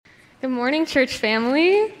Good morning, church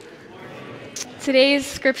family. Today's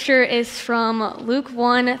scripture is from Luke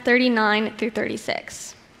 1:39 through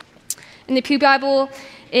 36. In the Pew Bible,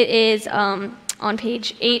 it is on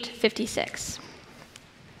page 856.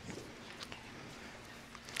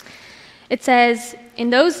 It says, "In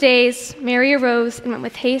those days, Mary arose and went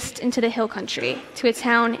with haste into the hill country, to a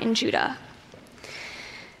town in Judah.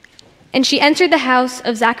 And she entered the house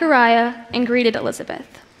of Zechariah and greeted Elizabeth.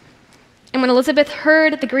 And when Elizabeth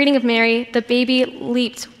heard the greeting of Mary, the baby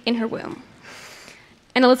leaped in her womb.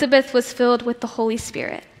 And Elizabeth was filled with the Holy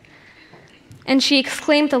Spirit. And she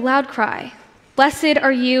exclaimed with a loud cry, 'Blessed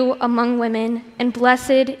are you among women, and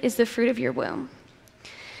blessed is the fruit of your womb.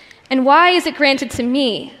 And why is it granted to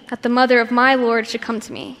me that the mother of my Lord should come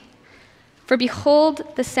to me? For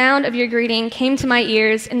behold, the sound of your greeting came to my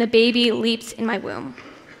ears, and the baby leaped in my womb.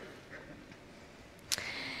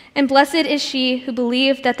 And blessed is she who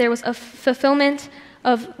believed that there was a fulfillment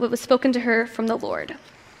of what was spoken to her from the Lord.'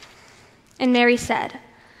 And Mary said,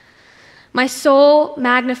 'My soul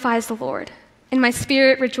magnifies the Lord, and my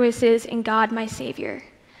spirit rejoices in God my Savior.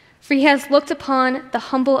 For he has looked upon the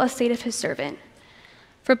humble estate of his servant.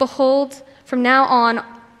 For behold, from now on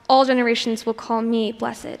all generations will call me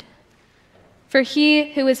blessed. For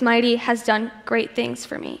he who is mighty has done great things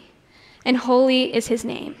for me, and holy is his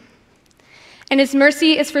name. And his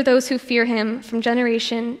mercy is for those who fear him from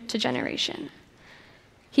generation to generation.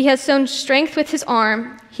 He has sown strength with his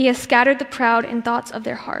arm. He has scattered the proud in thoughts of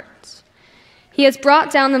their hearts. He has brought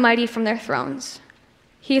down the mighty from their thrones.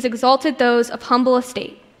 He has exalted those of humble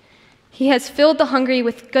estate. He has filled the hungry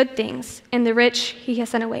with good things, and the rich he has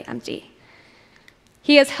sent away empty.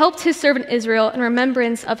 He has helped his servant Israel in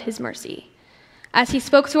remembrance of his mercy, as he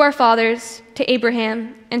spoke to our fathers, to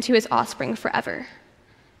Abraham, and to his offspring forever.'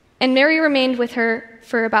 And Mary remained with her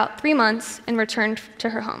for about 3 months and returned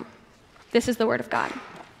to her home." This is the word of God.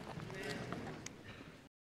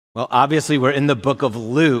 Well, obviously, we're in the book of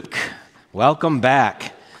Luke. Welcome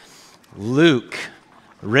back. Luke,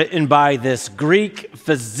 written by this Greek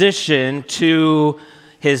physician to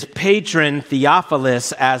his patron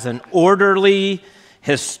Theophilus as an orderly,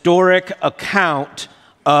 historic account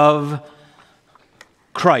of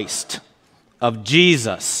Christ, of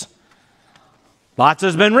Jesus. Lots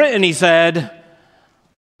has been written, he said,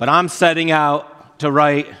 but I'm setting out to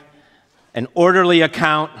write an orderly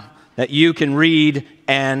account that you can read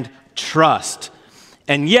and trust.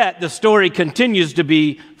 And yet, the story continues to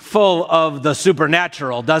be full of the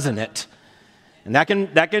supernatural, doesn't it? And that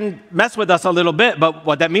can mess with us a little bit, but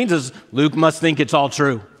what that means is Luke must think it's all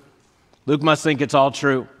true. Luke must think it's all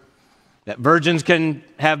true. That virgins can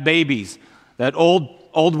have babies, that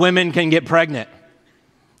old women can get pregnant,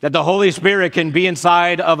 that the Holy Spirit can be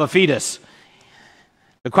inside of a fetus.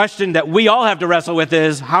 The question that we all have to wrestle with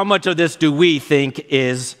is, how much of this do we think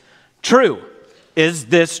is true? Is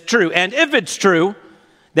this true? And if it's true,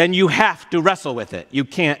 then you have to wrestle with it. You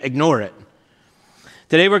can't ignore it.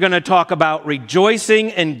 Today we're going to talk about rejoicing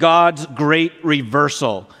in God's great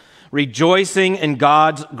reversal. Rejoicing in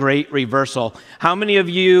God's great reversal. How many of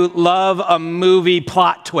you love a movie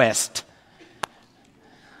plot twist?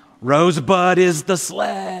 Rosebud is the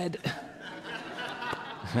sled.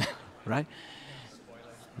 Right?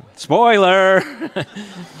 Spoiler.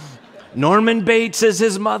 Norman Bates is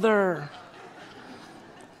his mother.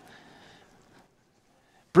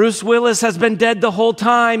 Bruce Willis has been dead the whole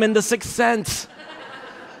time in The Sixth Sense.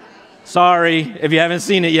 Sorry if you haven't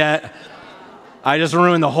seen it yet. I just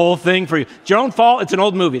ruined the whole thing for you. It's your own fault. It's an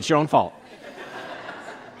old movie. It's your own fault.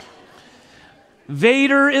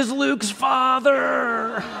 Vader is Luke's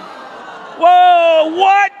father. Whoa,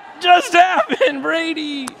 what just happened,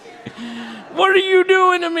 Brady? What are you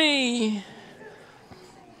doing to me?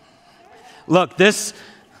 Look, this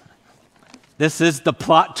is the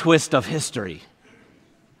plot twist of history.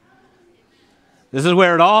 This is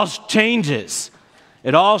where it all changes.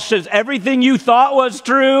 It all shows everything you thought was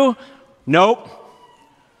true. Nope.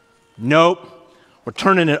 We're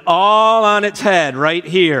turning it all on its head right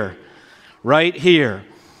here. Right here.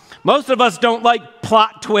 Most of us don't like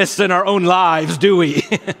plot twists in our own lives, do we?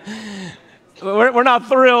 We're not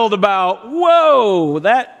thrilled about,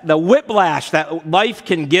 the whiplash that life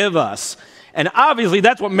can give us. And obviously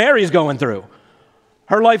that's what Mary's going through.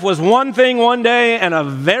 Her life was one thing one day and a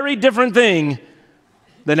very different thing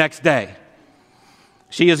the next day.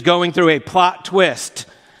 She is going through a plot twist.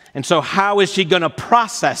 And so how is she going to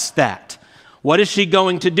process that? What is she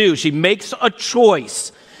going to do? She makes a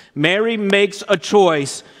choice. Mary makes a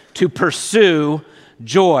choice to pursue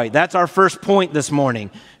joy. That's our first point this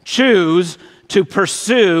morning. Choose to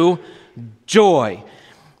pursue joy.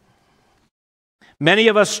 Many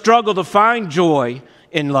of us struggle to find joy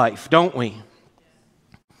in life, don't we?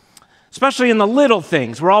 Especially in the little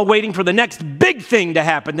things. We're all waiting for the next big thing to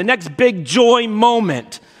happen, the next big joy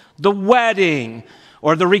moment, the wedding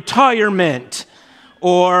or the retirement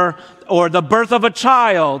or the birth of a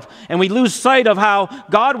child. And we lose sight of how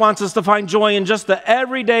God wants us to find joy in just the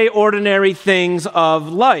everyday, ordinary things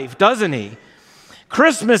of life, doesn't he?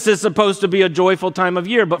 Christmas is supposed to be a joyful time of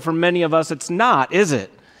year, but for many of us it's not, is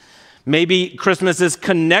it? Maybe Christmas is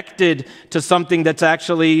connected to something that's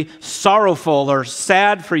actually sorrowful or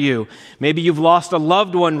sad for you. Maybe you've lost a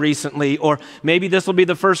loved one recently, or maybe this will be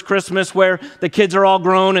the first Christmas where the kids are all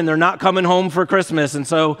grown and they're not coming home for Christmas, and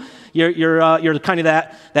so you're kind of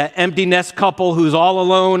that empty nest couple who's all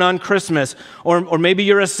alone on Christmas. Or maybe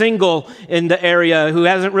you're a single in the area who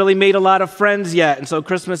hasn't really made a lot of friends yet, and so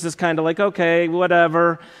Christmas is kind of like, okay,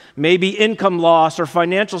 whatever. Maybe income loss or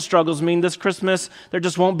financial struggles mean this Christmas there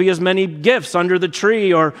just won't be as many gifts under the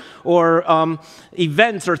tree or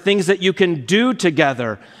events or things that you can do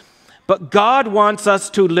together. But God wants us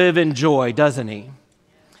to live in joy, doesn't he?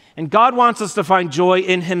 And God wants us to find joy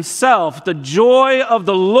in himself. The joy of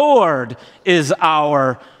the Lord is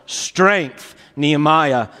our strength,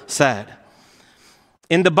 Nehemiah said.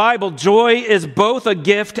 In the Bible, joy is both a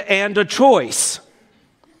gift and a choice.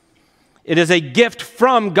 It is a gift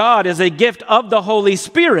from God, is a gift of the Holy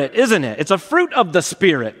Spirit, isn't it? It's a fruit of the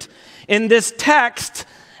Spirit. In this text,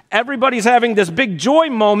 everybody's having this big joy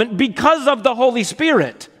moment because of the Holy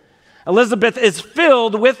Spirit. Elizabeth is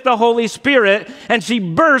filled with the Holy Spirit, and she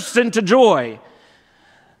bursts into joy.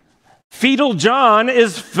 Fetal John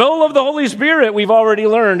is full of the Holy Spirit, we've already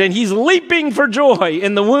learned, and he's leaping for joy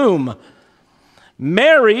in the womb.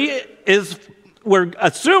 Mary is, we're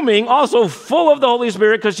assuming, also full of the Holy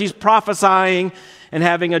Spirit because she's prophesying and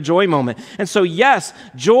having a joy moment. And so, yes,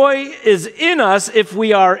 joy is in us if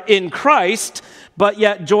we are in Christ, but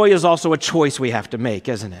yet joy is also a choice we have to make,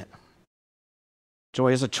 isn't it?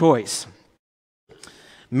 Joy is a choice.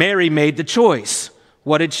 Mary made the choice.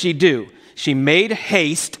 What did she do? She made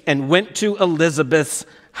haste and went to Elizabeth's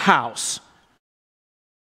house.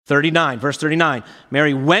 Verse 39.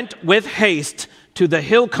 Mary went with haste to the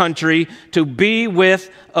hill country to be with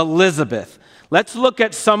Elizabeth. Let's look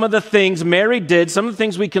at some of the things Mary did, some of the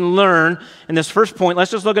things we can learn in this first point.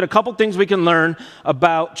 Let's just look at a couple things we can learn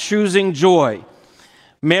about choosing joy.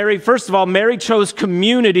 Mary, first of all, Mary chose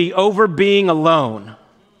community over being alone.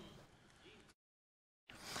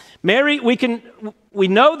 Mary, we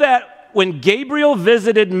know that when Gabriel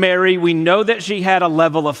visited Mary, we know that she had a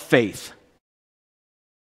level of faith.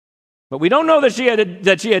 But we don't know that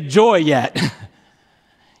she had joy yet.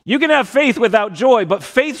 You can have faith without joy, but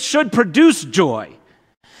faith should produce joy.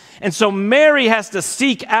 And so Mary has to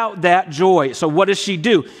seek out that joy. So what does she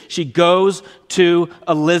do? She goes to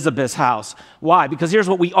Elizabeth's house. Why? Because here's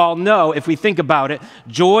what we all know if we think about it.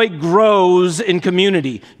 Joy grows in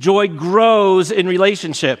community. Joy grows in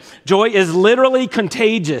relationship. Joy is literally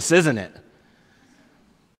contagious, isn't it?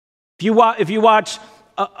 If you watch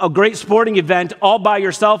a great sporting event all by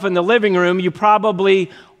yourself in the living room, you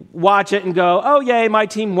probably watch it and go, oh, yay, my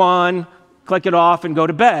team won. Click it off and go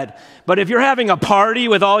to bed. But if you're having a party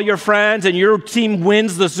with all your friends and your team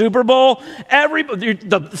wins the Super Bowl,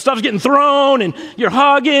 the stuff's getting thrown and you're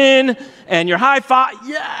hugging and you're high-five.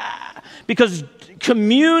 Yeah! Because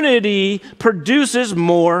community produces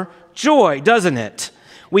more joy, doesn't it?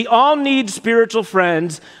 We all need spiritual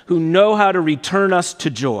friends who know how to return us to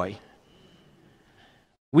joy.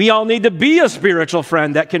 We all need to be a spiritual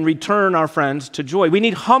friend that can return our friends to joy. We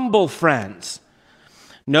need humble friends.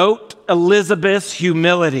 Note Elizabeth's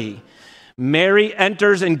humility. Mary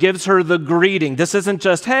enters and gives her the greeting. This isn't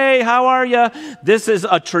just, hey, how are you? This is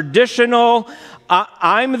a traditional,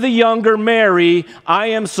 I'm the younger Mary. I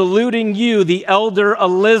am saluting you, the elder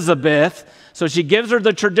Elizabeth. So she gives her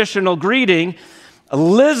the traditional greeting.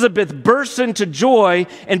 Elizabeth bursts into joy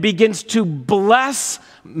and begins to bless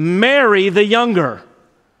Mary the younger.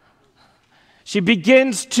 She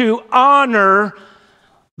begins to honor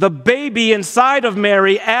the baby inside of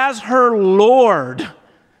Mary as her Lord.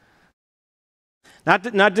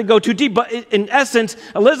 Not to go too deep, but in essence,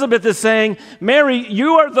 Elizabeth is saying, Mary,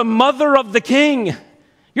 you are the mother of the king.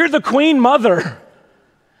 You're the queen mother.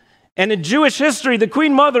 And in Jewish history, the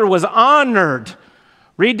queen mother was honored.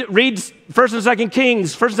 Read 1st and 2nd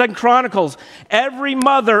Kings, 1st and 2nd Chronicles. Every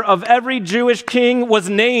mother of every Jewish king was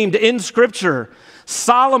named in Scripture.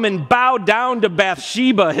 Solomon bowed down to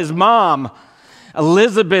Bathsheba, his mom.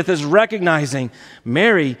 Elizabeth is recognizing,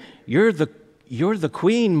 Mary, you're the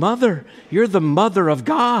queen mother. You're the mother of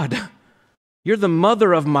God. You're the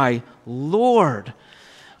mother of my Lord.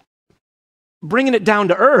 Bringing it down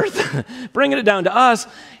to earth, bringing it down to us,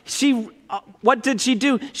 she what did she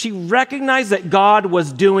do? She recognized that God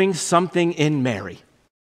was doing something in Mary.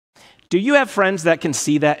 Do you have friends that can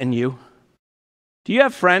see that in you? Do you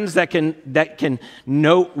have friends that can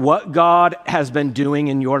note what God has been doing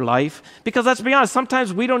in your life? Because let's be honest,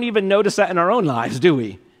 sometimes we don't even notice that in our own lives, do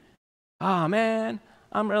we? Oh man,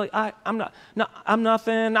 I'm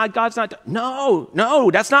nothing. God's not.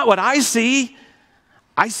 No, that's not what I see.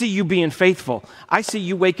 I see you being faithful. I see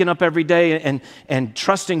you waking up every day and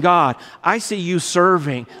trusting God. I see you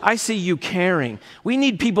serving. I see you caring. We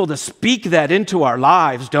need people to speak that into our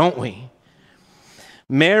lives, don't we?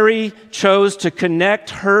 Mary chose to connect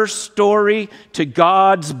her story to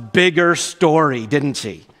God's bigger story, didn't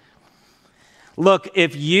she? Look,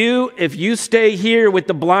 if you stay here with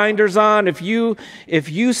the blinders on, if you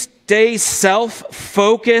stay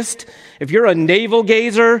self-focused, if you're a navel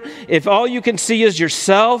gazer, if all you can see is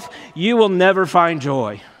yourself, you will never find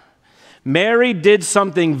joy. Mary did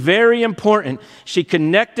something very important. She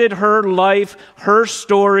connected her life, her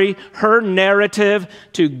story, her narrative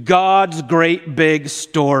to God's great big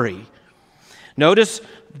story. Notice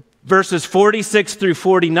verses 46 through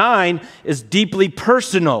 49 is deeply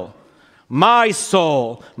personal. My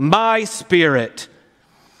soul, my spirit.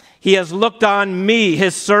 He has looked on me,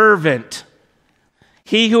 his servant.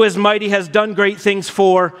 He who is mighty has done great things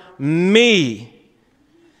for me.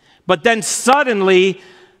 But then suddenly,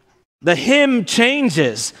 the hymn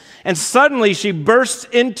changes, and suddenly she bursts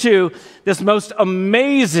into this most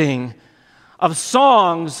amazing of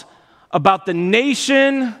songs about the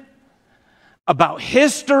nation, about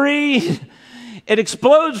history. It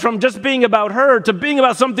explodes from just being about her to being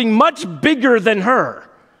about something much bigger than her.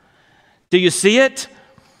 Do you see it?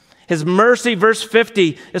 His mercy, verse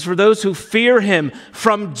 50, is for those who fear him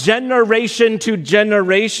from generation to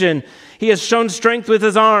generation. He has shown strength with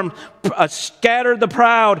his arm, scattered the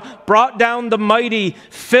proud, brought down the mighty,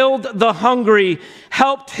 filled the hungry,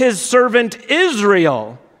 helped his servant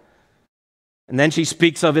Israel. And then she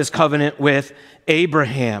speaks of his covenant with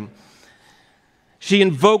Abraham. She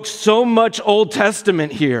invokes so much Old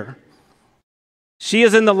Testament here. She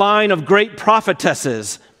is in the line of great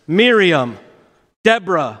prophetesses, Miriam,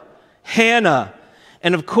 Deborah, Hannah,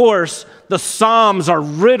 and of course, the Psalms are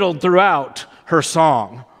riddled throughout her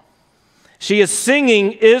song. She is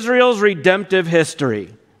singing Israel's redemptive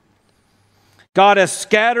history. God has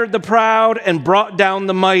scattered the proud and brought down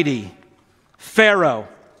the mighty. Pharaoh,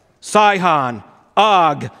 Sihon,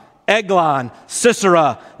 Og, Eglon,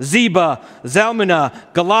 Sisera, Zeba,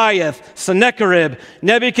 Zalmunna, Goliath, Sennacherib,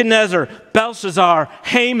 Nebuchadnezzar, Belshazzar,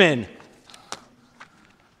 Haman.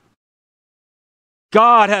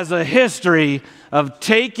 God has a history of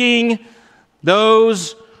taking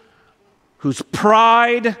those whose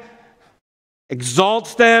pride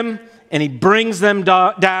exalts them, and he brings them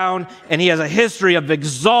down, and he has a history of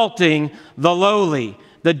exalting the lowly,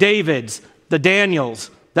 the Davids, the Daniels,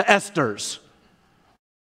 the Esthers.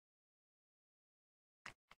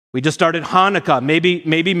 We just started Hanukkah.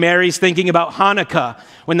 Maybe Mary's thinking about Hanukkah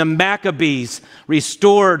when the Maccabees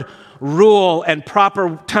restored rule and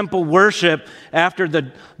proper temple worship after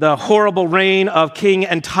the horrible reign of King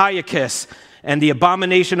Antiochus and the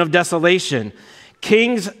abomination of desolation.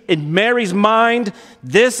 Kings, in Mary's mind,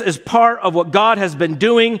 this is part of what God has been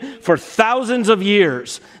doing for thousands of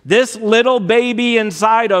years. This little baby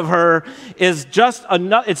inside of her is just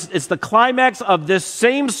it's the climax of this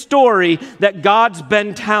same story that God's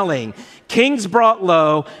been telling. Kings brought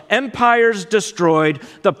low, empires destroyed,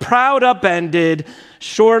 the proud upended.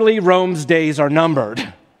 Surely Rome's days are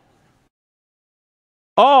numbered.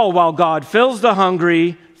 All while God fills the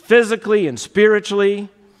hungry physically and spiritually.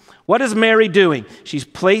 What is Mary doing? She's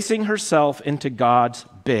placing herself into God's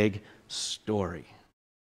big story.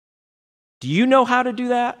 Do you know how to do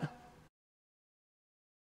that?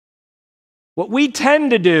 What we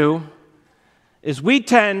tend to do is we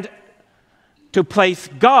tend to place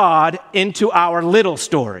God into our little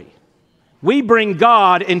story. We bring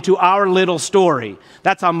God into our little story.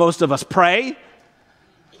 That's how most of us pray.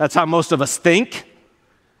 That's how most of us think.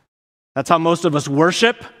 That's how most of us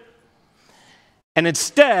worship. And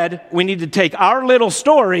instead, we need to take our little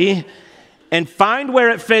story and find where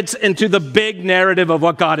it fits into the big narrative of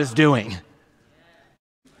what God is doing.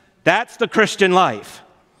 That's the Christian life.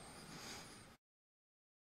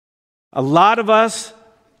 A lot of us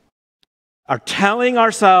are telling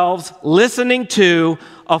ourselves, listening to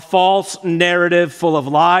a false narrative full of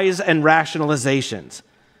lies and rationalizations.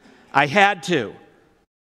 I had to.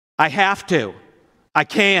 I have to. I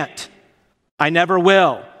can't. I never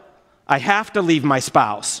will. I have to leave my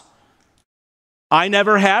spouse. I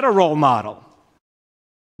never had a role model.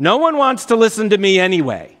 No one wants to listen to me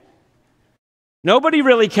anyway. Nobody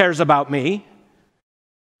really cares about me.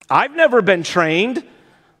 I've never been trained.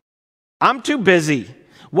 I'm too busy.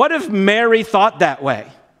 What if Mary thought that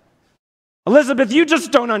way? Elizabeth, you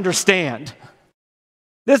just don't understand.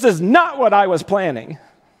 This is not what I was planning.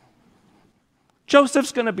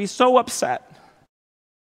 Joseph's going to be so upset.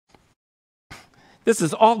 This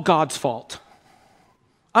is all God's fault.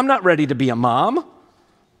 I'm not ready to be a mom.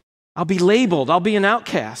 I'll be labeled. I'll be an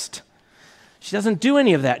outcast. She doesn't do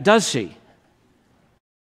any of that, does she?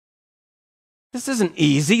 This isn't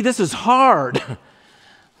easy. This is hard.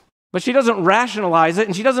 But she doesn't rationalize it,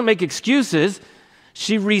 and she doesn't make excuses.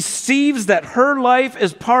 She receives that her life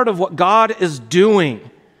is part of what God is doing.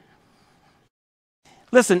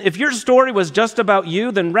 Listen, if your story was just about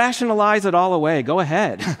you, then rationalize it all away. Go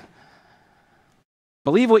ahead.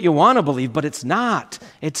 Believe what you want to believe, but it's not.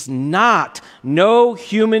 It's not. No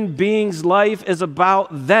human being's life is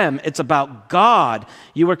about them. It's about God.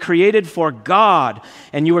 You were created for God,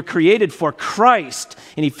 and you were created for Christ.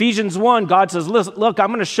 In Ephesians 1, God says, look, I'm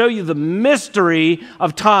going to show you the mystery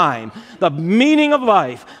of time, the meaning of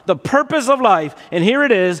life, the purpose of life. And here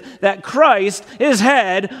it is, that Christ is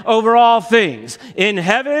head over all things, in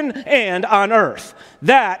heaven and on earth.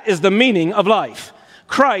 That is the meaning of life.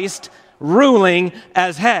 Christ ruling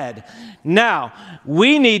as head. Now,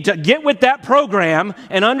 we need to get with that program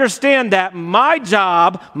and understand that my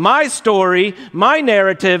job, my story, my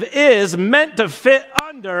narrative is meant to fit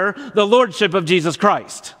under the lordship of Jesus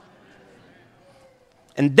Christ.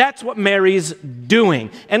 And that's what Mary's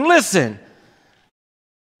doing. And listen,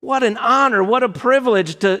 what an honor, what a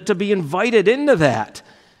privilege to be invited into that.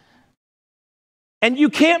 And you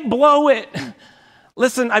can't blow it.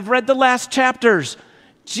 Listen, I've read the last chapters.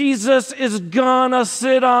 Jesus is gonna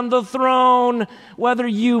sit on the throne whether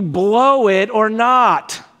you blow it or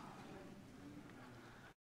not.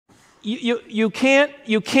 You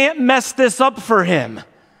can't mess this up for him.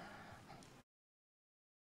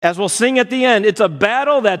 As we'll sing at the end, it's a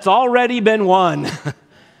battle that's already been won.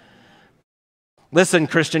 Listen,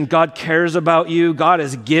 Christian, God cares about you. God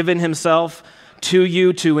has given himself to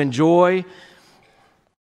you to enjoy.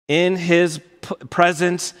 In his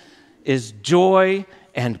presence is joy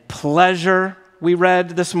and pleasure, we read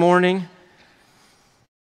this morning.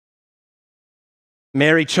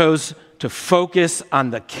 Mary chose to focus on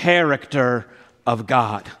the character of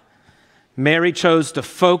God. Mary chose to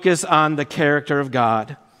focus on the character of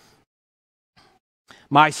God.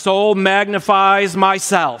 My soul magnifies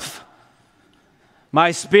myself.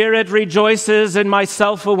 My spirit rejoices in my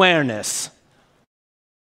self-awareness.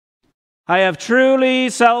 I have truly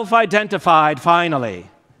self-identified finally.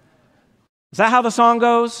 Is that how the song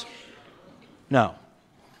goes? No.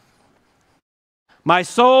 My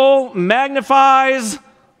soul magnifies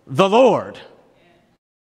the Lord.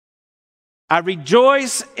 I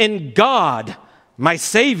rejoice in God, my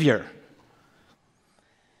Savior.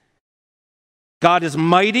 God is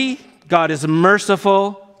mighty, God is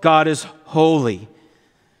merciful, God is holy.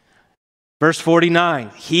 Verse 49,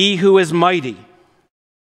 he who is mighty,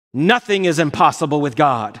 nothing is impossible with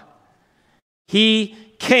God. He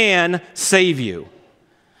can save you.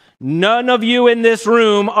 None of you in this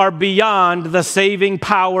room are beyond the saving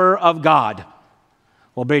power of God.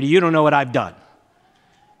 Well, Brady, you don't know what I've done.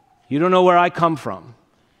 You don't know where I come from.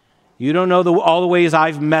 You don't know all the ways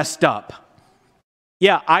I've messed up.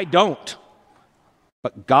 Yeah, I don't.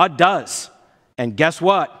 But God does. And guess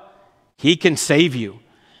what? He can save you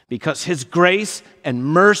because his grace and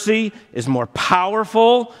mercy is more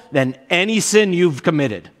powerful than any sin you've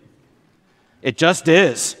committed. It just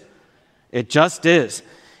is. It just is.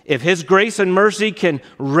 If his grace and mercy can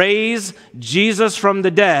raise Jesus from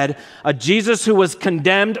the dead, a Jesus who was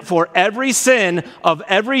condemned for every sin of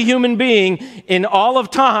every human being in all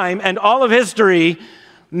of time and all of history,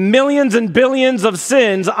 millions and billions of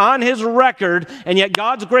sins on his record, and yet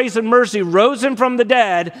God's grace and mercy rose him from the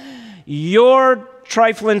dead, your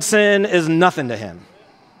trifling sin is nothing to him.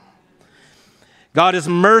 God is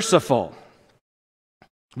merciful.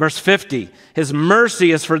 Verse 50, his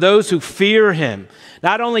mercy is for those who fear him.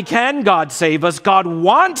 Not only can God save us, God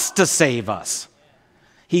wants to save us.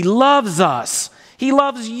 He loves us. He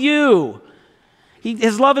loves you.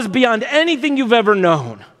 His love is beyond anything you've ever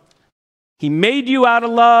known. He made you out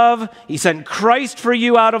of love. He sent Christ for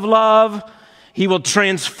you out of love. He will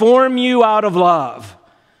transform you out of love.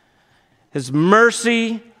 His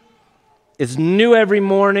mercy is new every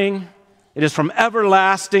morning. It is from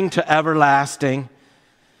everlasting to everlasting.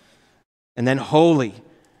 And then holy.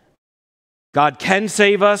 God can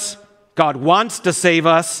save us. God wants to save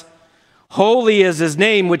us. Holy is his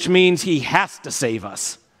name, which means he has to save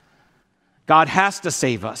us. God has to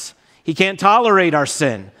save us. He can't tolerate our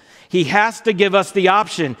sin. He has to give us the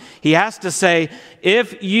option. He has to say,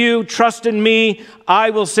 if you trust in me,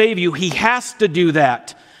 I will save you. He has to do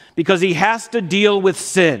that because he has to deal with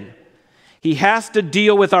sin. He has to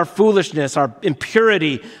deal with our foolishness, our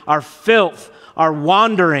impurity, our filth, our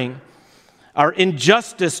wandering, our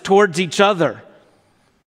injustice towards each other.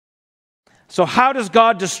 So how does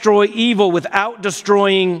God destroy evil without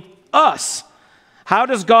destroying us? How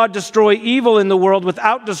does God destroy evil in the world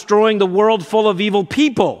without destroying the world full of evil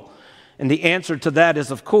people? And the answer to that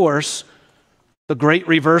is, of course, the great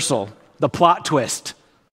reversal, the plot twist,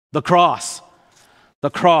 the cross.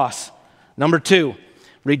 The cross. Number 2,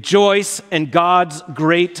 rejoice in God's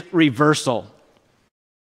great reversal.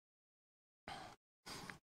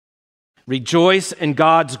 Rejoice in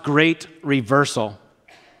God's great reversal.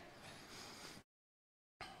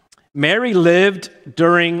 Mary lived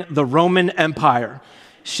during the Roman Empire.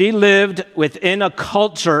 She lived within a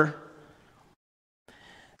culture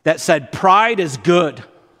that said pride is good,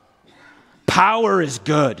 power is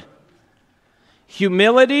good.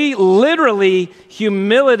 Humility, literally,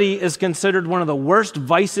 humility is considered one of the worst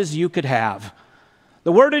vices you could have.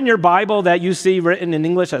 The word in your Bible that you see written in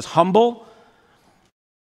English as humble,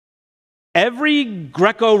 every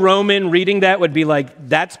Greco-Roman reading that would be like,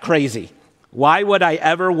 that's crazy. Why would I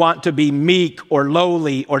ever want to be meek or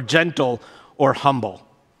lowly or gentle or humble?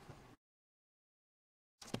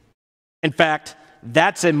 In fact,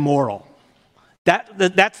 that's immoral.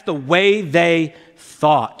 That's the way they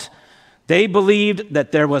thought. They believed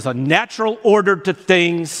that there was a natural order to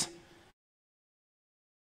things,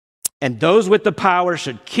 and those with the power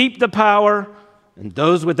should keep the power, and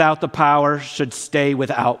those without the power should stay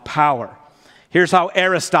without power. Here's how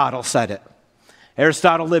Aristotle said it.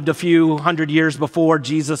 Aristotle lived a few hundred years before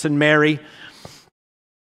Jesus and Mary.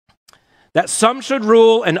 That some should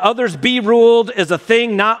rule and others be ruled is a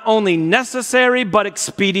thing not only necessary but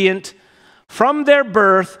expedient. From their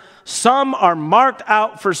birth, some are marked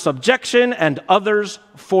out for subjection and others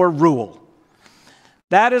for rule.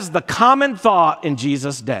 That is the common thought in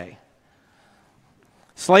Jesus' day.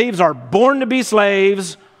 Slaves are born to be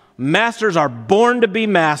slaves. Masters are born to be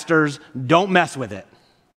masters. Don't mess with it.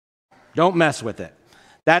 Don't mess with it.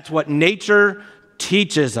 That's what nature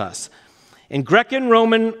teaches us. In Greek and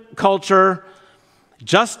Roman culture,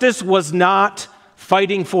 justice was not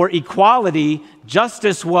fighting for equality.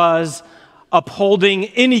 Justice was upholding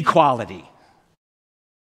inequality.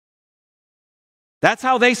 That's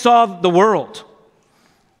how they saw the world.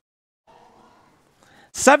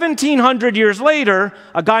 1,700 years later,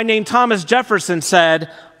 a guy named Thomas Jefferson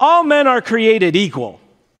said, all men are created equal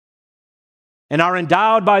and are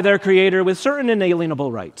endowed by their Creator with certain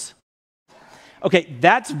inalienable rights. Okay,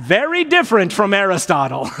 that's very different from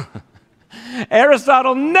Aristotle.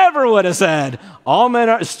 Aristotle never would have said, all men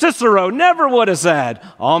are, Cicero never would have said,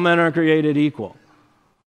 all men are created equal.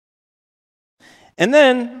 And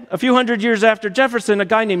then, a few hundred years after Jefferson, a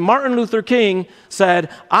guy named Martin Luther King said,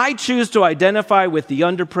 I choose to identify with the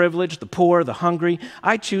underprivileged, the poor, the hungry.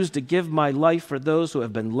 I choose to give my life for those who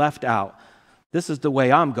have been left out. This is the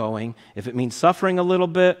way I'm going. If it means suffering a little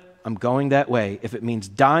bit, I'm going that way. If it means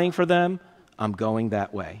dying for them, I'm going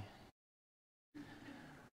that way.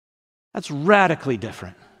 That's radically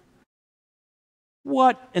different.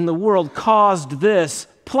 What in the world caused this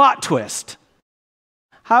plot twist?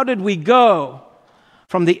 How did we go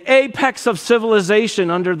from the apex of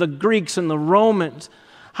civilization under the Greeks and the Romans?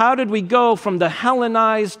 How did we go from the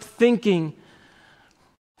Hellenized thinking?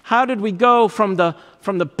 How did we go from the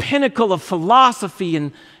pinnacle of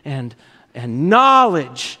philosophy and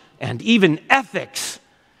knowledge and even ethics?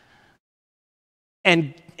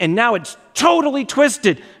 And now it's totally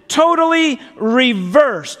twisted, totally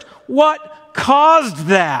reversed. What caused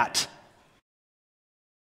that?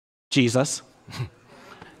 Jesus.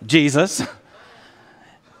 Jesus.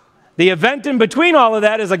 The event in between all of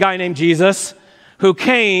that is a guy named Jesus who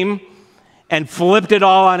came and flipped it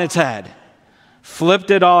all on its head. Flipped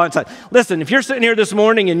it all on its head. Listen, if you're sitting here this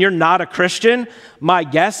morning and you're not a Christian, my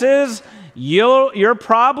guess is you're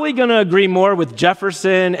probably going to agree more with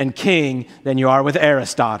Jefferson and King than you are with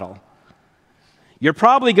Aristotle. You're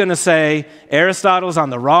probably going to say Aristotle's on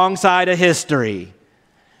the wrong side of history.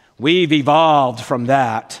 We've evolved from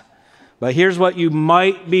that. But here's what you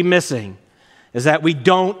might be missing, is that we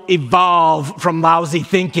don't evolve from lousy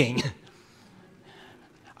thinking.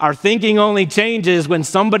 Our thinking only changes when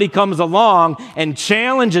somebody comes along and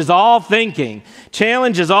challenges all thinking,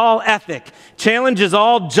 challenges all ethic, challenges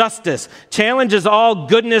all justice, challenges all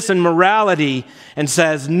goodness and morality, and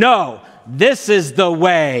says, no, this is the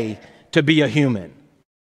way to be a human.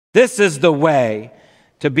 This is the way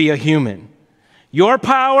to be a human. Your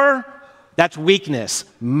power, that's weakness.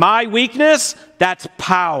 My weakness, that's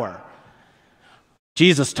power.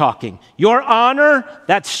 Jesus talking. Your honor,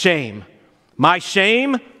 that's shame. My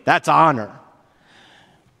shame, that's honor.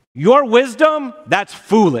 Your wisdom, that's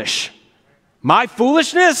foolish. My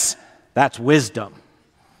foolishness, that's wisdom.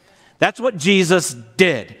 That's what Jesus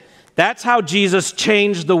did. That's how Jesus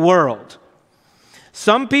changed the world.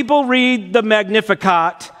 Some people read the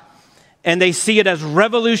Magnificat and they see it as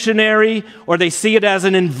revolutionary or they see it as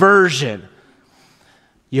an inversion.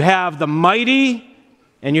 You have the mighty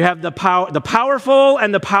and you have the powerful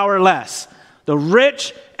and the powerless, the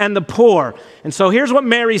rich and the poor. And so here's what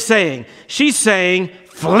Mary's saying. She's saying,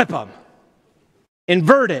 flip them.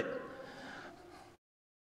 Invert it.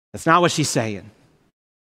 That's not what she's saying.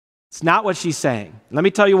 It's not what she's saying. Let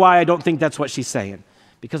me tell you why I don't think that's what she's saying.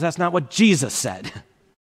 Because that's not what Jesus said.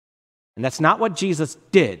 And that's not what Jesus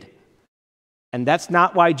did. And that's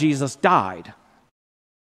not why Jesus died.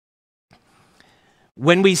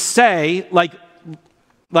 When we say, like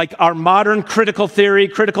our modern critical theory,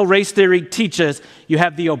 critical race theory teaches, you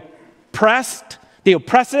have the oppressed, the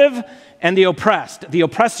oppressive, and the oppressed. The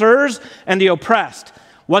oppressors and the oppressed.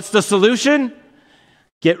 What's the solution?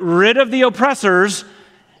 Get rid of the oppressors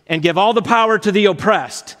and give all the power to the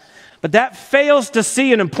oppressed. But that fails to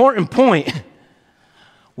see an important point.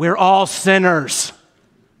 We're all sinners.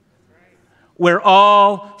 We're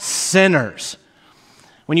all sinners.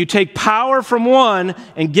 When you take power from one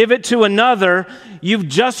and give it to another, you've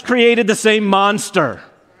just created the same monster.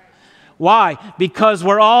 Why? Because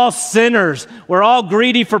we're all sinners. We're all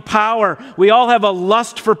greedy for power. We all have a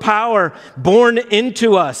lust for power born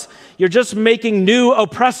into us. You're just making new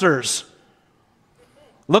oppressors.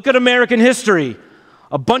 Look at American history.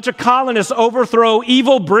 A bunch of colonists overthrow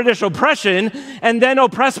evil British oppression and then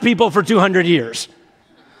oppress people for 200 years.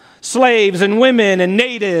 Slaves and women and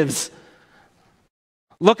natives.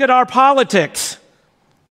 Look at our politics.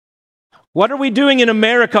 What are we doing in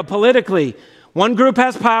America politically? One group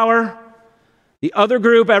has power. The other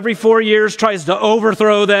group every 4 years tries to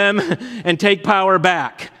overthrow them and take power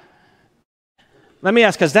back. Let me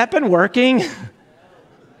ask, has that been working?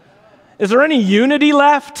 Is there any unity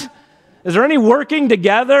left? Is there any working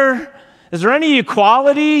together? Is there any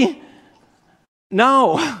equality?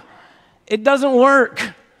 No, it doesn't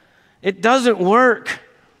work. It doesn't work.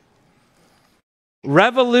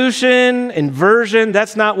 Revolution, inversion,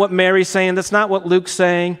 that's not what Mary's saying. That's not what Luke's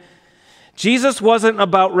saying. Jesus wasn't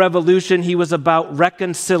about revolution. He was about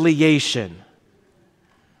reconciliation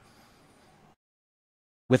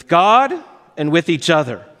with God and with each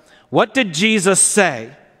other. What did Jesus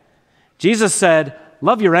say? Jesus said,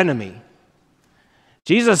 love your enemy.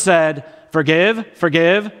 Jesus said, forgive,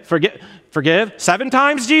 forgive, forgive, forgive. 7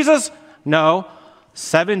 times, Jesus? No,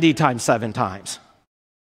 70 times 7 times.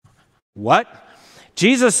 What?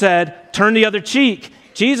 Jesus said, turn the other cheek.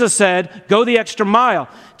 Jesus said, go the extra mile.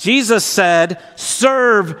 Jesus said,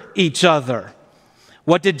 serve each other.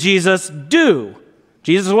 What did Jesus do?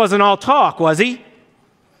 Jesus wasn't all talk, was he?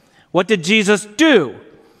 What did Jesus do?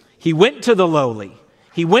 He went to the lowly.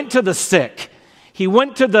 He went to the sick. He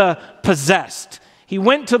went to the possessed. He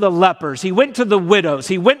went to the lepers. He went to the widows.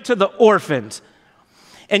 He went to the orphans.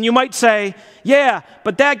 And you might say, yeah,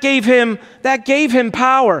 but that gave him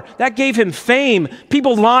power. That gave him fame.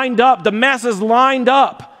 People lined up. The masses lined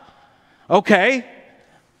up. Okay.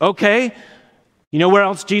 You know where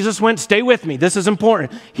else Jesus went? Stay with me. This is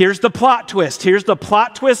important. Here's the plot twist. Here's the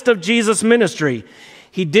plot twist of Jesus' ministry.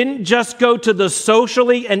 He didn't just go to the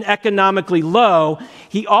socially and economically low.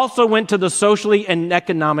 He also went to the socially and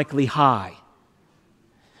economically high.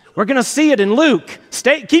 We're going to see it in Luke.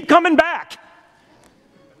 Keep coming back.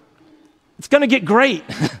 It's going to get great.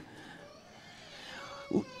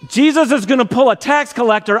 Jesus is going to pull a tax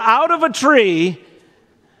collector out of a tree,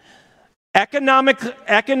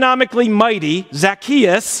 economically mighty,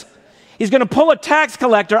 Zacchaeus. He's going to pull a tax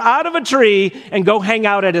collector out of a tree and go hang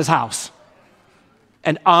out at his house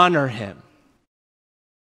and honor him.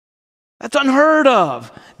 That's unheard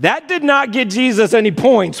of. That did not get Jesus any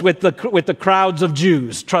points with the crowds of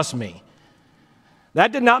Jews, trust me.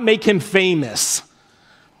 That did not make him famous.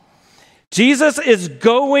 Jesus is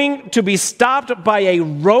going to be stopped by a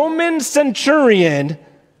Roman centurion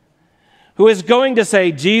who is going to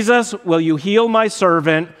say, Jesus, will you heal my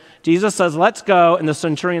servant? Jesus says, let's go. And the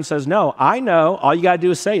centurion says, no, I know. All you got to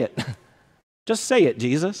do is say it. Just say it,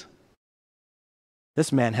 Jesus.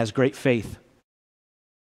 This man has great faith.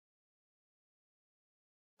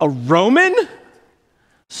 A Roman,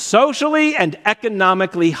 socially and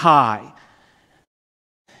economically high.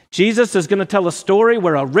 Jesus is going to tell a story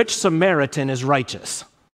where a rich Samaritan is righteous.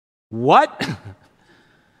 What?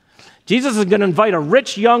 Jesus is going to invite a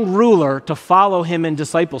rich young ruler to follow him in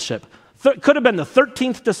discipleship. Could have been the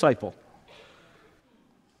 13th disciple.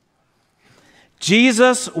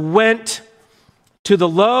 Jesus went to the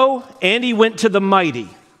low and he went to the mighty.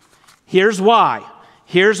 Here's why.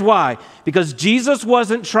 Because Jesus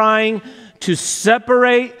wasn't trying to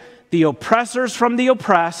separate the oppressors from the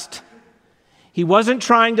oppressed. He wasn't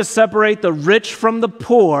trying to separate the rich from the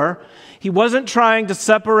poor. He wasn't trying to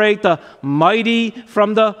separate the mighty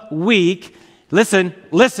from the weak.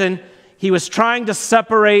 Listen. He was trying to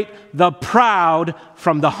separate the proud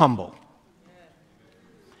from the humble.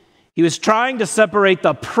 He was trying to separate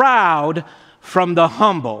the proud from the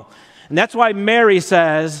humble. And that's why Mary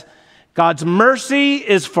says, God's mercy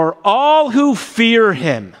is for all who fear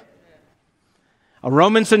him. A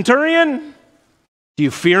Roman centurion, do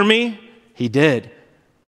you fear me? He did.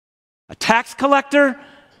 A tax collector,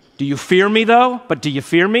 do you fear me though? But do you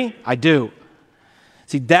fear me? I do.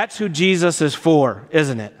 See, that's who Jesus is for,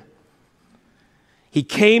 isn't it? He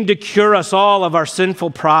came to cure us all of our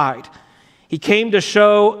sinful pride. He came to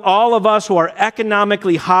show all of us who are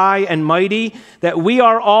economically high and mighty that we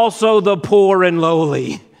are also the poor and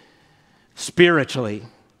lowly spiritually.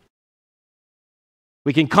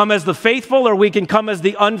 We can come as the faithful or we can come as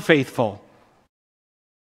the unfaithful.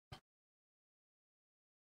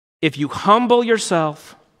 If you humble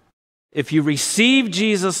yourself, if you receive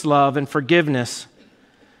Jesus' love and forgiveness,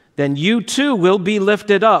 then you too will be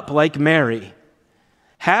lifted up like Mary.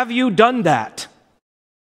 Have you done that?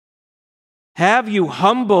 Have you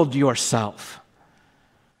humbled yourself?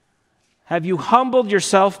 Have you humbled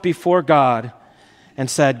yourself before God and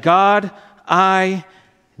said, God, I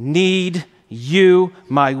need you,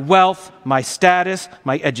 my wealth, my status,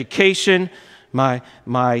 my education, my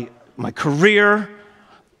career.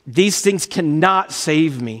 These things cannot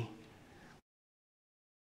save me.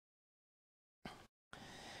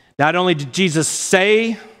 Not only did Jesus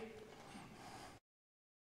say,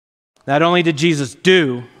 not only did Jesus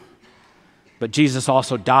do, but Jesus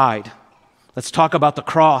also died. Let's talk about the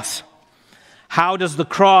cross. How does the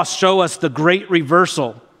cross show us the great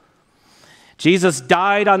reversal? Jesus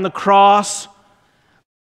died on the cross,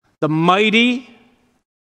 the mighty,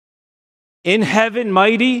 in heaven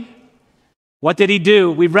mighty. What did he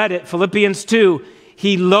do? We read it, Philippians 2.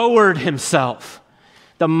 He lowered himself.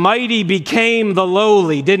 The mighty became the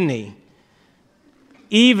lowly, didn't he?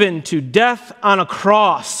 Even to death on a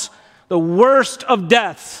cross, the worst of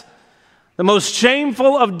deaths, the most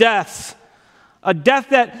shameful of deaths, a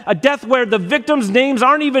death where the victims' names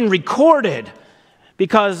aren't even recorded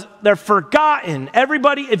because they're forgotten.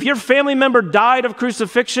 Everybody, if your family member died of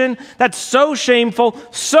crucifixion, that's so shameful,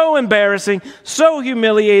 so embarrassing, so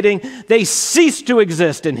humiliating, they cease to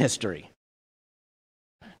exist in history.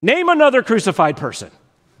 Name another crucified person.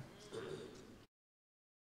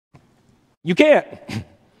 You can't.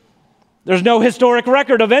 There's no historic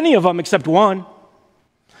record of any of them except one.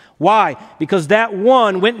 Why? Because that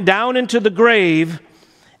one went down into the grave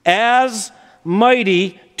as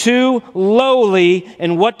mighty to lowly,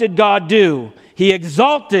 and what did God do? He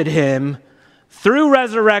exalted him through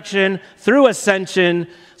resurrection, through ascension,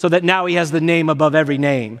 so that now he has the name above every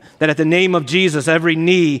name. That at the name of Jesus, every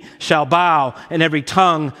knee shall bow and every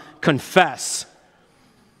tongue confess.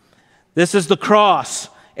 This is the cross.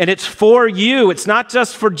 And it's for you. It's not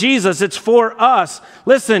just for Jesus. It's for us.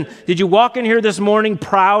 Listen, did you walk in here this morning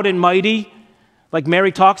proud and mighty, like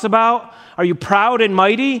Mary talks about? Are you proud and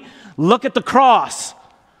mighty? Look at the cross.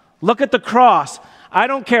 Look at the cross. I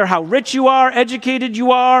don't care how rich you are, educated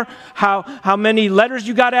you are, how many letters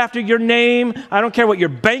you got after your name. I don't care what your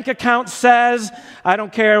bank account says. I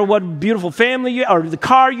don't care what beautiful family you, or the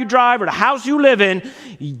car you drive or the house you live in.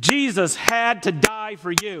 Jesus had to die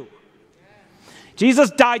for you.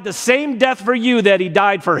 Jesus died the same death for you that he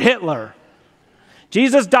died for Hitler.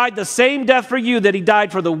 Jesus died the same death for you that he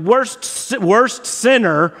died for the worst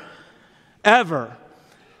sinner ever.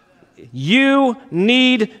 You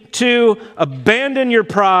need to abandon your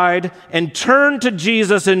pride and turn to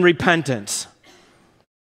Jesus in repentance.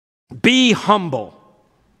 Be humble.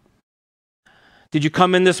 Did you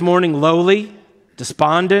come in this morning lowly,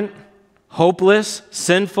 despondent, hopeless,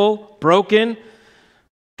 sinful, broken?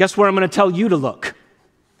 Guess where I'm going to tell you to look?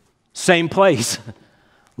 Same place.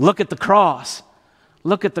 Look at the cross.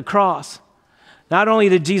 Look at the cross. Not only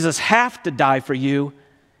did Jesus have to die for you,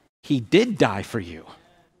 he did die for you.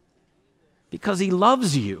 Because he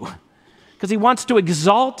loves you. Because he wants to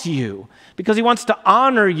exalt you. Because he wants to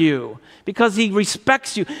honor you. Because he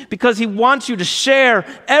respects you. Because he wants you to share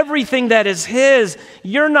everything that is his.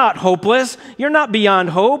 You're not hopeless. You're not beyond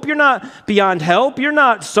hope. You're not beyond help. You're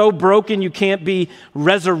not so broken you can't be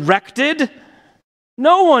resurrected.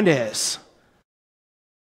 No one is.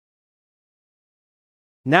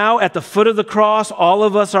 Now at the foot of the cross, all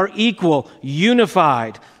of us are equal,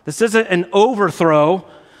 unified. This isn't an overthrow.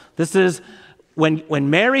 This is when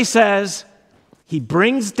Mary says, he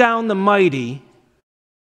brings down the mighty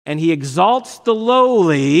and he exalts the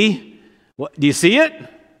lowly. What, do you see it?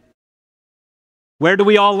 Where do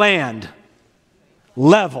we all land?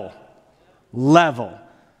 Level. Level.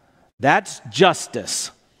 That's justice.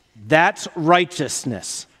 That's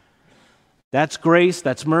righteousness. That's grace.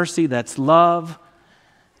 That's mercy. That's love.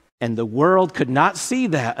 And the world could not see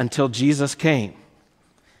that until Jesus came.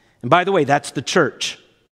 And by the way, that's the church.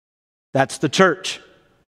 That's the church.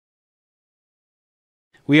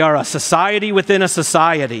 We are a society within a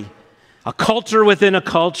society, a culture within a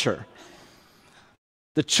culture.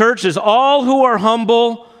 The church is all who are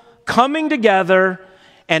humble, coming together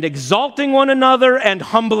and exalting one another and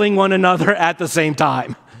humbling one another at the same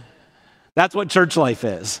time. That's what church life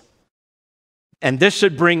is. And this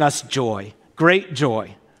should bring us joy, great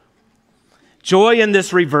joy. Joy in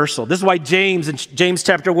this reversal. This is why James, in James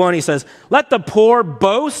chapter 1, he says, let the poor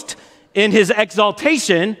boast in his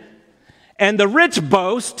exaltation and the rich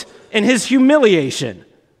boast in his humiliation.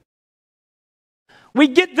 We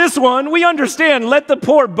get this one. We understand. Let the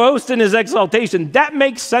poor boast in his exaltation. That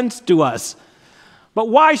makes sense to us. But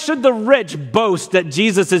why should the rich boast that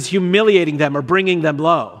Jesus is humiliating them or bringing them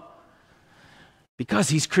low? Because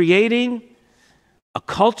he's creating a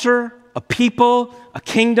culture, a people, a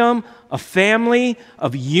kingdom, a family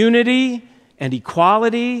of unity and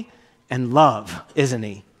equality and love, isn't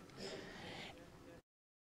he?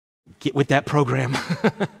 Get with that program.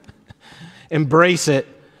 Embrace it.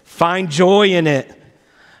 Find joy in it.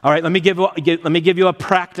 All right, let me give you a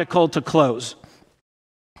practical to close.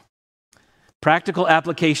 Practical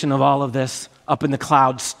application of all of this up in the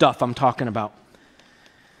cloud stuff I'm talking about.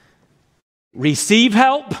 Receive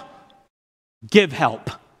help, give help.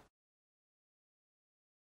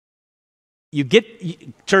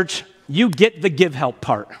 Church, you get the give help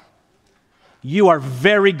part. You are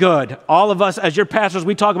very good. All of us, as your pastors,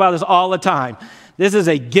 we talk about this all the time. This is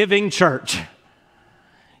a giving church.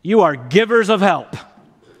 You are givers of help.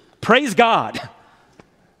 Praise God.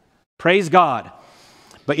 Praise God.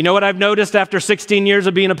 But you know what I've noticed after 16 years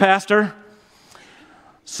of being a pastor?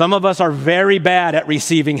 Some of us are very bad at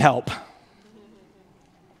receiving help.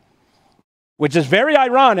 Which is very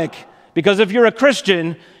ironic, because if you're a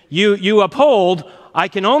Christian, you uphold, I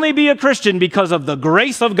can only be a Christian because of the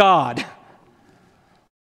grace of God.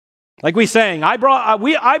 Like we sang, I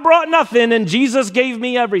brought nothing and Jesus gave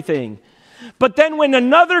me everything. But then when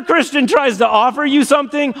another Christian tries to offer you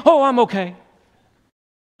something, oh, I'm okay.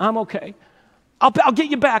 I'm okay. I'll get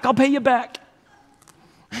you back. I'll pay you back.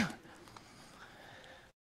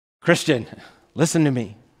 Christian, listen to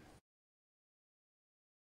me.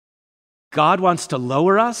 God wants to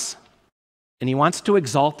lower us and he wants to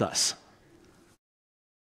exalt us.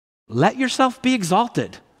 Let yourself be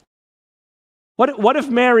exalted. What if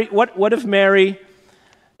Mary,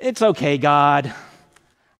 it's okay, God.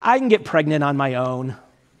 I can get pregnant on my own.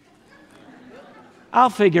 I'll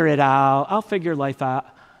figure it out. I'll figure life out.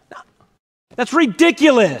 That's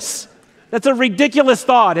ridiculous. That's a ridiculous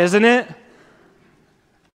thought, isn't it?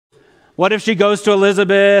 What if she goes to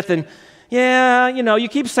Elizabeth and, yeah, you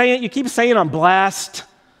keep saying I'm blessed.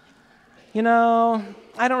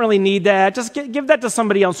 I don't really need that. Just give that to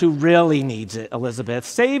somebody else who really needs it, Elizabeth.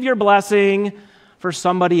 Save your blessing for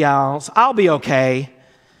somebody else. I'll be okay.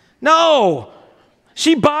 No,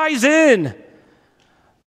 she buys in.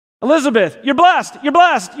 Elizabeth, you're blessed, you're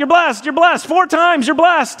blessed, you're blessed, you're blessed. 4 times, you're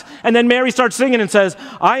blessed. And then Mary starts singing and says,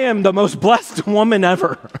 I am the most blessed woman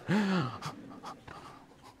ever.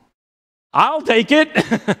 I'll take it.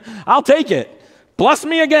 I'll take it. Bless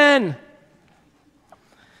me again.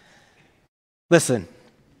 Listen,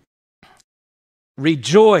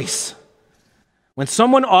 rejoice. When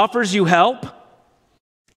someone offers you help,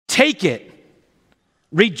 take it.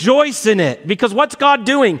 Rejoice in it. Because what's God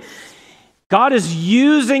doing? God is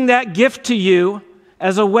using that gift to you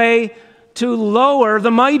as a way to lower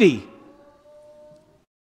the mighty.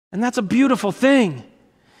 And that's a beautiful thing.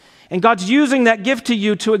 And God's using that gift to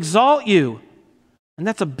you to exalt you. And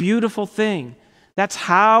that's a beautiful thing. That's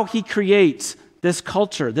how he creates this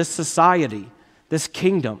culture, this society, this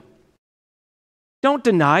kingdom. Don't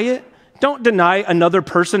deny it. Don't deny another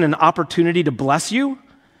person an opportunity to bless you.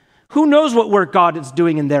 Who knows what work God is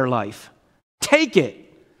doing in their life? Take it.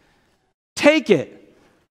 Take it.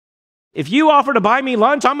 If you offer to buy me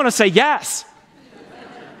lunch, I'm going to say yes.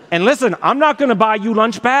 And listen, I'm not going to buy you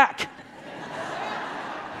lunch back.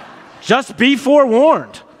 Just be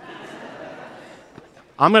forewarned.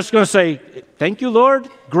 I'm just going to say, thank you, Lord,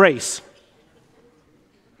 grace.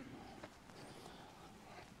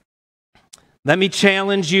 Let me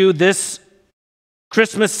challenge you this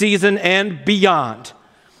Christmas season and beyond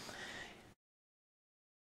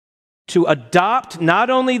to adopt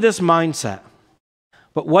not only this mindset,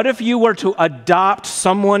 but what if you were to adopt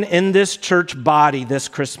someone in this church body this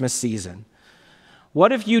Christmas season?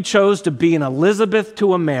 What if you chose to be an Elizabeth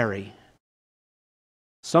to a Mary?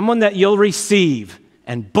 Someone that you'll receive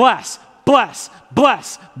and bless, bless,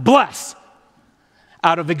 bless, bless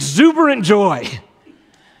out of exuberant joy.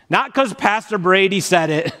 Not because Pastor Brady said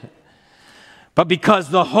it, but because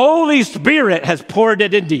the Holy Spirit has poured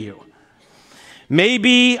it into you.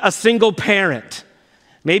 Maybe a single parent,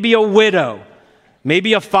 maybe a widow,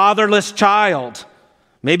 maybe a fatherless child,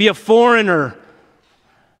 maybe a foreigner,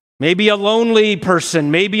 maybe a lonely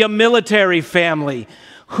person, maybe a military family.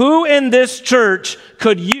 Who in this church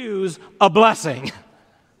could use a blessing?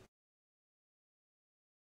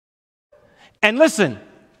 And listen,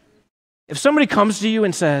 if somebody comes to you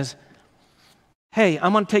and says, hey,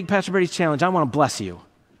 I'm going to take Pastor Brady's challenge, I want to bless you.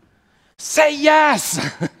 Say yes.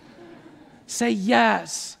 Say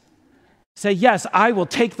yes. Say yes, I will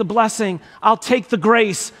take the blessing. I'll take the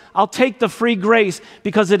grace. I'll take the free grace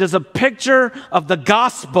because it is a picture of the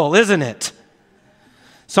gospel, isn't it?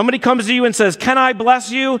 Somebody comes to you and says, can I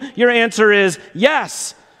bless you? Your answer is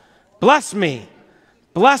yes. Bless me.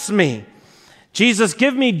 Bless me. Jesus,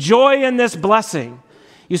 give me joy in this blessing.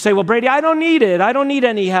 You say, well, Brady, I don't need it. I don't need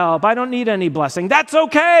any help. I don't need any blessing. That's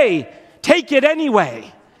okay. Take it anyway.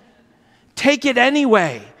 Take it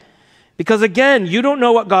anyway. Because again, you don't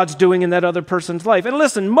know what God's doing in that other person's life. And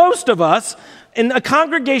listen, most of us, in a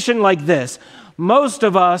congregation like this, most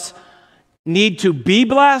of us need to be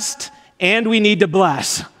blessed and we need to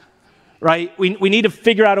bless, right? We need to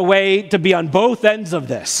figure out a way to be on both ends of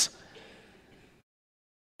this.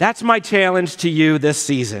 That's my challenge to you this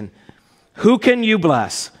season. Who can you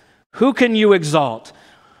bless? Who can you exalt?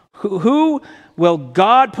 Who will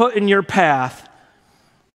God put in your path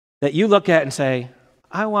that you look at and say,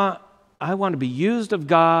 I want to be used of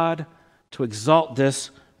God to exalt this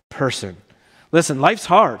person. Listen, life's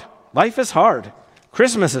hard. Life is hard.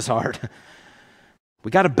 Christmas is hard. We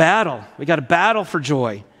got to battle. We got to battle for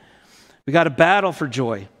joy. We got to battle for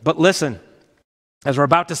joy. But listen, as we're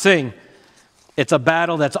about to sing, it's a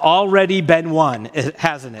battle that's already been won,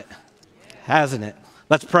 hasn't it? Hasn't it?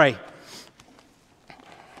 Let's pray.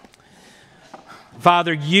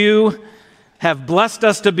 Father, you have blessed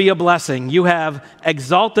us to be a blessing. You have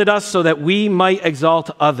exalted us so that we might exalt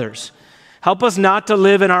others. Help us not to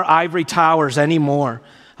live in our ivory towers anymore.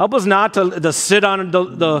 Help us not to sit on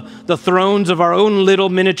the thrones of our own little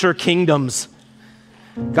miniature kingdoms.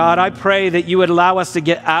 God, I pray that you would allow us to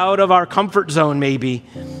get out of our comfort zone maybe,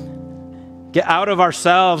 get out of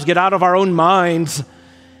ourselves, get out of our own minds,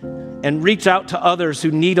 and reach out to others who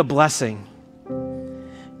need a blessing.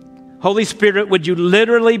 Holy Spirit, would you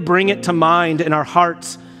literally bring it to mind in our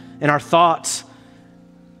hearts, in our thoughts?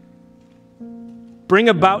 Bring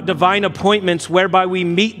about divine appointments whereby we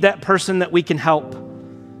meet that person that we can help.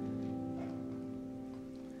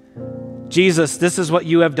 Jesus, this is what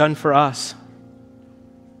you have done for us.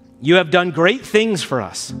 You have done great things for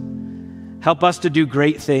us. Help us to do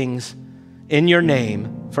great things in your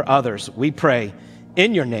name for others. We pray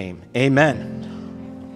in your name. Amen.